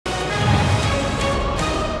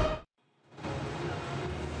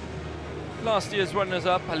Last year's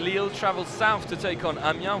runners-up, Lille travelled south to take on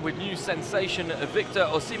Amiens, with new sensation Victor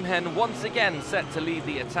Osimhen once again set to lead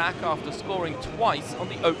the attack after scoring twice on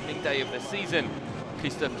the opening day of the season.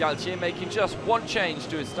 Christophe Galtier making just one change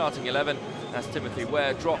to his starting 11 as Timothy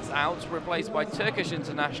Ware drops out, replaced by Turkish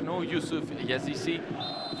international Yusuf Yazisi.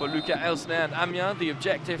 For Luca Elsner and Amiens, the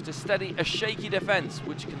objective to steady a shaky defence,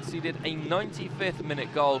 which conceded a 95th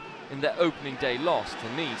minute goal in their opening day loss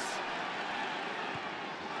to Nice.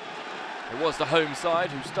 It was the home side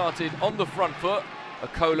who started on the front foot.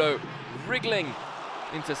 AKOLO wriggling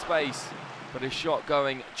into space, but his shot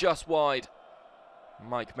going just wide.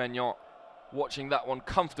 Mike Maignan watching that one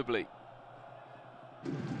comfortably.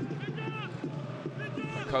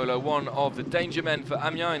 AKOLO, one of the danger men for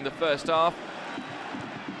Amiens in the first half.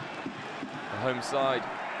 The home side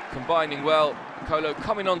combining well. AKOLO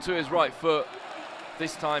coming onto his right foot.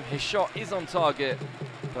 This time his shot is on target,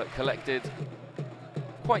 but collected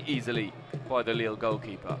quite easily by the Lille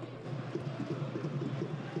goalkeeper.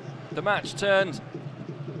 The match turned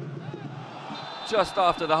just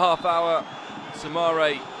after the half hour.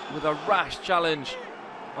 Soumare with a rash challenge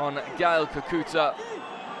on Gaël KAKUTA.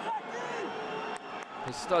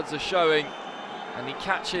 His studs are showing and he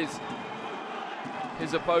catches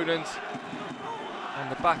his opponent on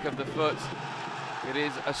the back of the foot. It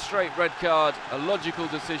is a straight red card, a logical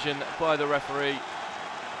decision by the referee.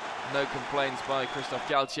 No complaints by Christophe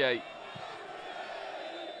Galtier.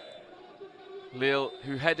 Lille,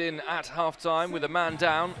 who head in at half-time with a man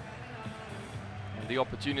down. And the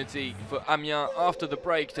opportunity for Amiens after the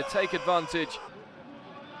break to take advantage.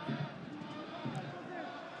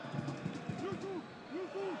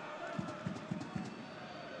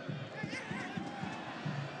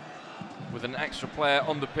 With an extra player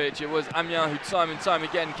on the pitch, it was Amiens who time and time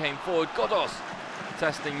again came forward. GHODDOS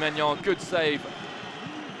testing Maignan, good save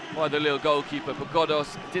by the Lille goalkeeper, but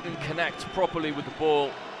GHODDOS didn't connect properly with the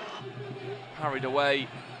ball. Carried away,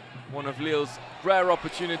 one of Lille's rare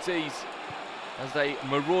opportunities as they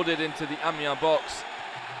marauded into the Amiens box,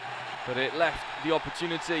 but it left the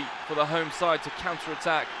opportunity for the home side to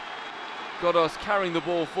counter-attack. GHODDOS carrying the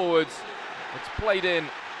ball forwards, it's played in,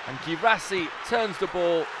 and GUIRASSY turns the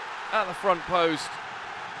ball at the front post.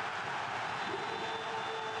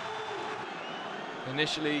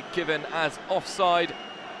 Initially given as offside,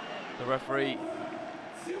 the referee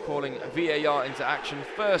calling VAR into action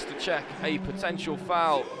first to check a potential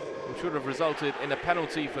foul, which would have resulted in a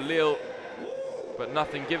penalty for Lille, but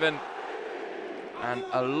nothing given. And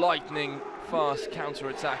a lightning fast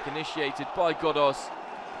counter-attack initiated by GHODDOS.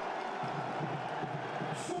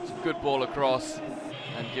 It's a good ball across,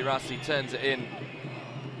 and GUIRASSY turns it in.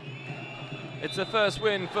 It's the first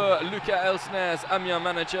win for Luca Elsner's Amiens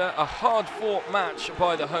manager. A hard-fought match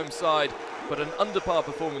by the home side, but an under-par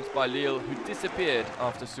performance by Lille, who disappeared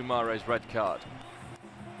after Soumare's red card.